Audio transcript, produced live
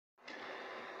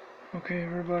Okay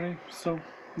everybody, so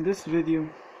this video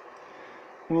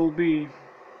will be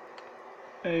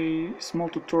a small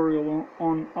tutorial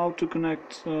on how to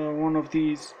connect one of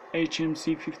these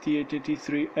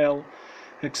HMC5883L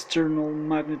external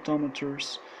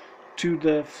magnetometers to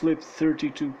the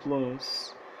Flip32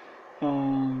 Plus.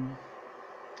 Um,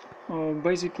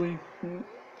 Basically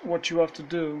what you have to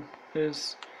do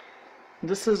is,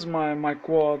 this is my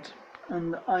quad,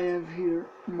 and I have here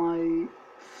my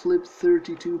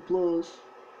Flip32 Plus,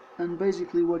 and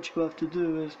basically what you have to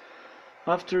do is,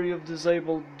 after you've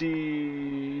disabled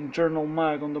the internal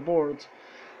mag on the board,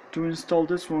 to install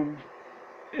this one,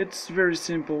 it's very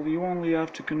simple. You only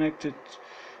have to connect it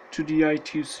to the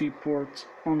I2C port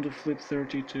on the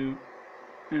Flip32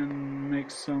 and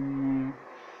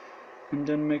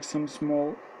then make some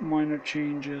small minor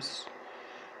changes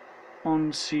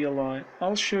on CLI.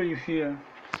 I'll show you here,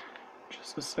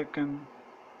 just a second.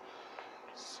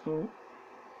 So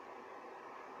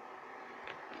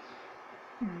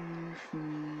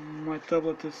my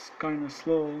tablet is kinda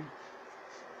slow,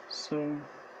 so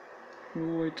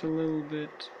we'll wait a little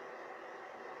bit.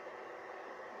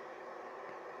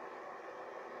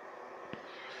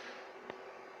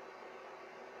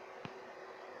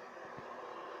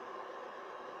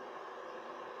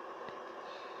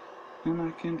 And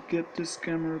I can't get this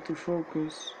camera to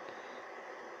focus.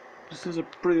 This is a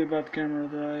pretty bad camera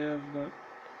that I have, but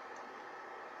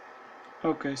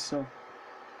okay, so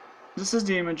this is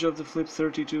the image of the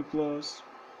Flip32 Plus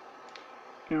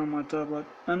here on my tablet,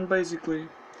 and basically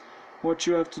what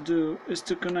you have to do is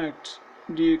to connect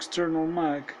the external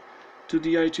mag to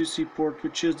the I2C port,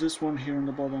 which is this one here on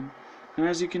the bottom. And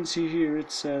as you can see here,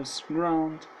 it says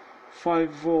ground 5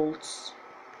 volts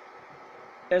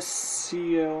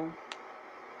SCL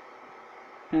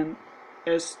and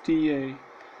SDA.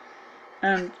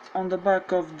 And on the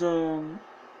back of the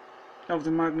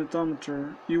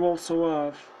magnetometer you also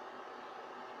have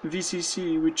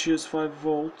VCC, which is 5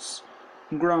 volts,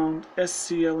 ground,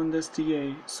 SCL and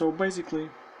SDA. So basically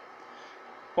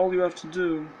all you have to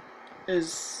do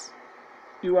is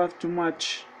you have to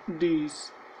match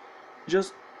these.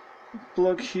 Just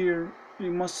plug here,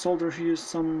 you must solder here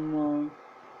some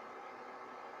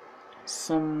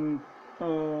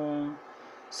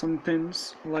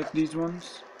pins like these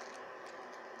ones.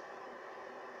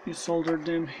 You solder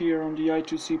them here on the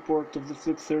I2C port of the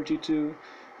Flip32,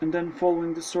 and then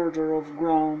following this order of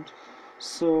ground,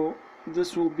 so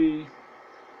this will be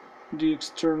the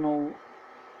external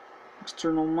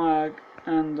mag,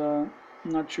 and I'm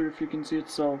not sure if you can see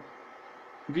it. So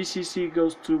VCC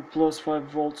goes to plus 5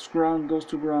 volts, ground goes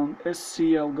to ground,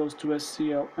 SCL goes to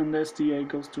SCL, and SDA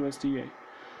goes to SDA.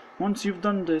 Once you've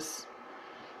done this,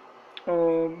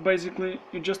 basically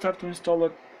you just have to install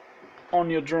it on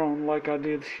your drone like I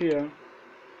did here.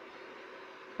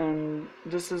 And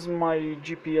this is my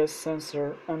GPS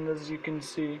sensor, and as you can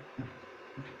see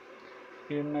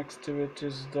here next to it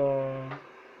is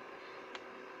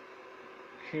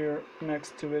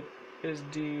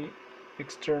the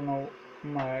external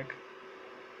mag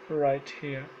right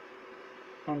here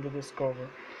under this cover.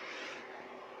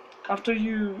 After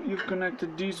you've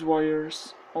connected these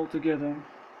wires all together,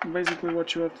 basically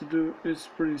what you have to do is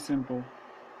pretty simple.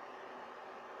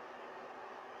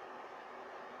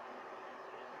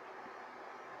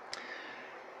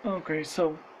 Okay,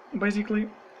 so basically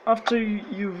after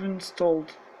you've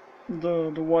installed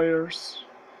the wires,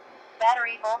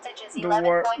 battery voltage is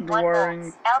 11.1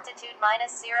 volts, altitude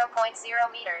minus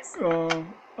 0.0 meters.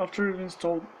 After you've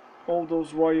installed all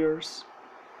those wires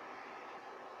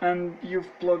and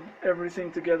you've plugged everything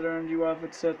together and you have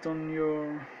it set on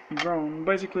your drone,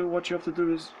 basically what you have to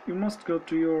do is you must go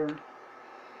to your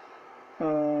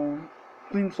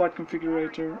clean flight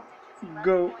configurator,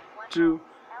 go to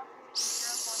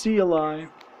CLI.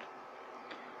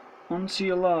 On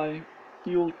CLI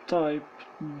you'll type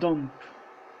dump,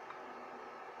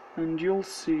 and you'll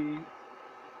see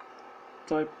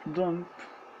type dump,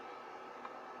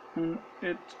 and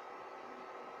it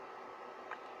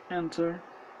enter,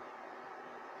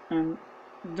 and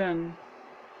then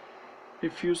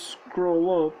if you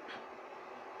scroll up,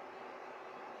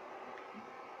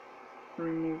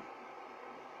 remove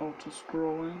auto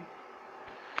scrolling,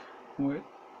 wait,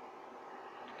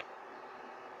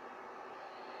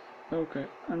 okay,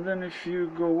 and then if you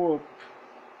go up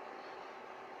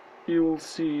you will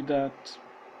see that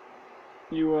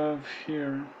you have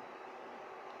here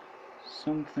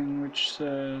something which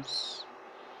says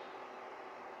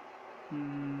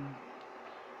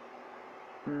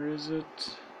where is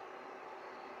it?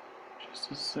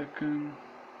 Just a second.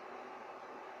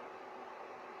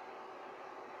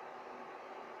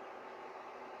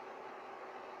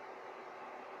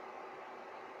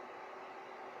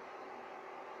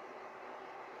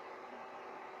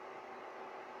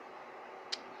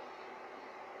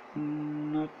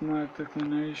 mag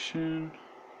declination.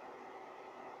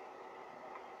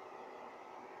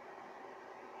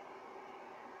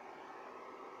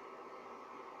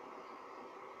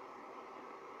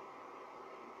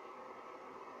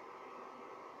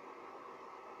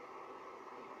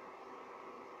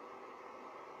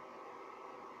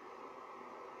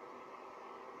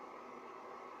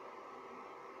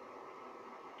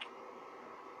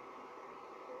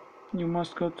 You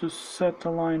must go to set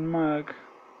align mag.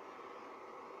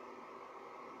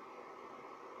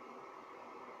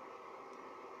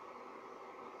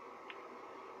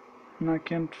 And I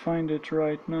can't find it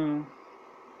right now.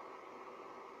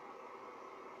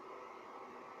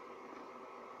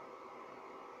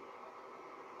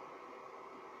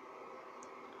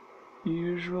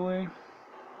 Usually.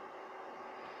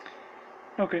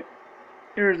 Okay,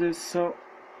 here it is. So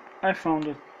I found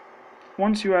it.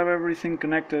 Once you have everything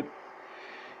connected,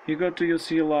 you go to your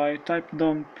CLI, type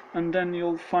dump, and then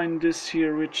you'll find this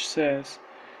here which says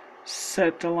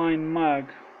set align mag.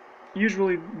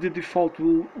 Usually the default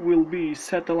will be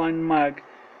set align mag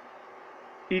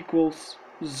equals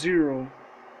 0.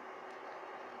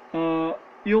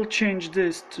 You'll change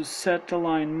this to set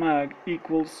align mag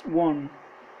equals 1,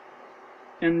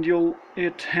 and you'll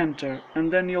hit enter,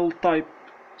 and then you'll type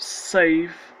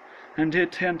save and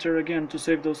hit enter again to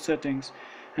save those settings.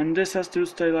 And this has to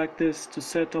stay like this to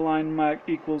set align mag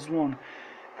equals 1.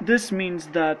 This means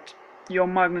that your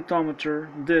magnetometer,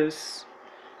 this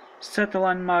set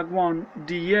align mag 1,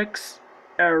 the X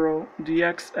arrow, the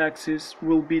X axis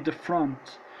will be the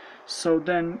front. So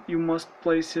then you must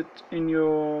place it in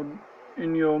your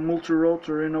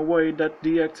multirotor in a way that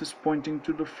the X is pointing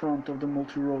to the front of the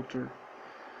multirotor.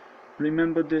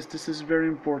 Remember this, this is very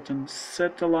important.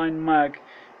 Set align mag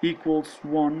equals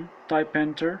 1, type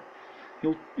enter.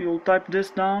 You'll type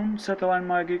this down, set align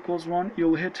mag equals 1,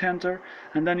 you'll hit enter,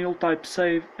 and then you'll type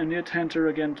save and hit enter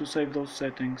again to save those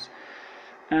settings.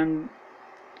 And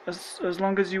as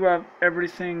long as you have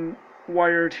everything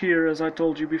wired here, as I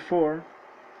told you before,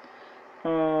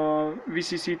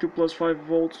 VCC to plus 5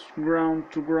 volts,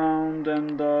 ground to ground,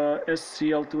 and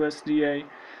SCL to SDA,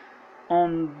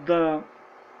 on the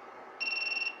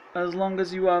as long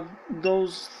as you have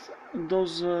those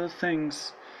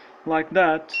things like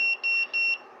that,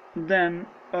 then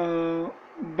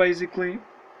basically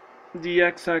the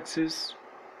x-axis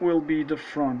will be the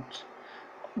front.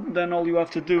 Then all you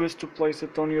have to do is to place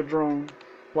it on your drone,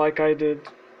 like I did.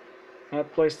 I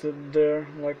placed it there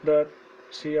like that.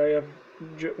 See, I have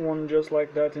one just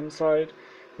like that inside,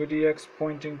 with the X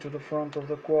pointing to the front of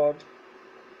the quad.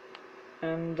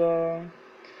 And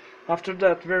after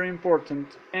that, very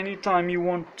important, anytime you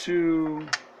want to,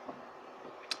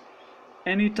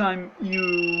 anytime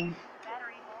you,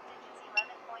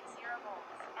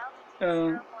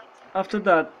 after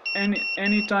that,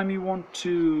 anytime you want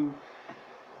to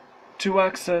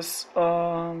access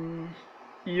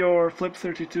your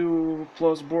Flip32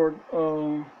 Plus board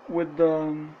with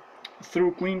the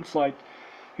through CleanFlight,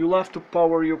 you'll have to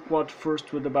power your quad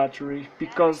first with the battery,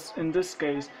 because in this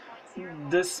case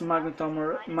this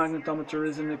magnetometer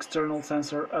is an external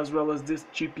sensor as well as this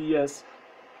GPS,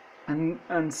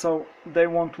 and so they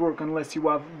won't work unless you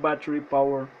have battery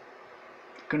power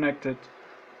connected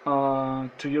to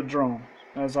your drone,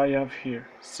 as I have here.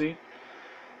 See,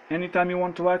 anytime you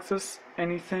want to access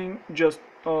anything, just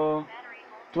plug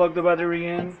the battery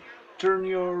in, turn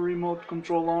your remote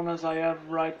control on as I have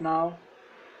right now,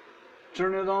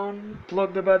 turn it on,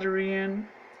 plug the battery in,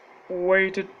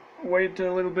 wait a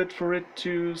little bit for it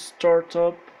to start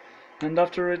up, and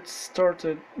after it's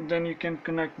started, then you can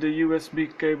connect the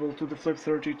USB cable to the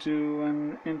Flip32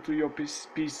 and into your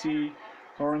PC,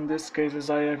 or in this case as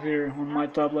I have here on my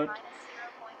tablet,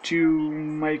 to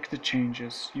make the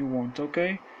changes you want.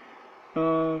 Okay,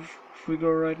 if we go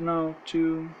right now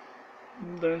to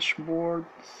dashboard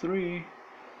 3,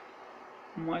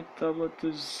 my tablet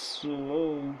is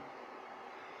slow.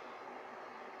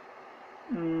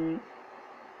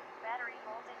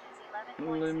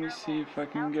 Let me see if I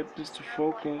can get this to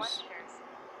focus.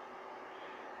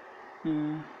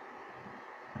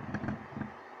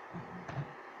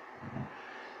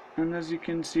 And as you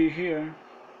can see here,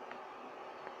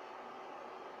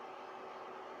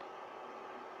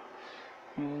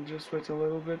 I'll just wait a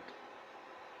little bit.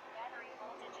 Battery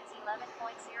voltage is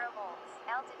 11.0 volts,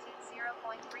 altitude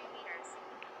 0.3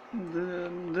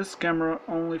 meters. This camera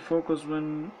only focuses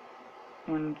when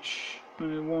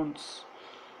it wants.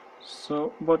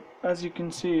 So, but as you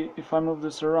can see, if I move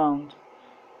this around,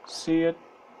 see it?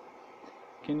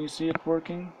 Can you see it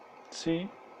working?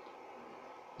 See?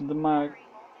 The mag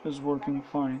is working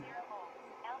fine.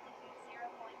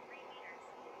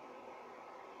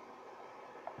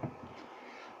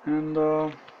 And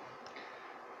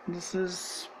this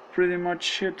is pretty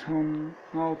much it on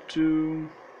how to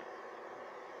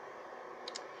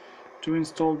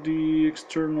install the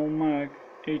external mag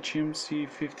HMC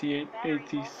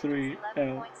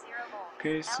 5883L.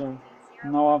 Okay, so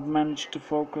now I've managed to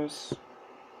focus.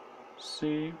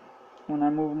 See, when I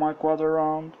move my quad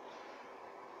around,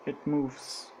 it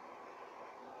moves.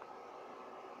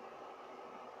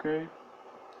 Okay,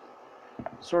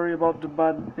 sorry about the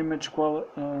bad image quality,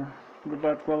 the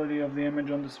bad quality of the image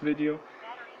on this video,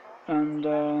 and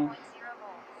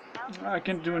I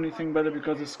can't do anything better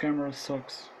because this camera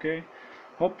sucks. Okay,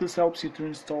 hope this helps you to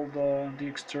install the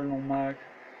external mag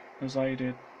as I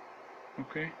did.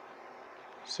 Okay,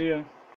 see ya.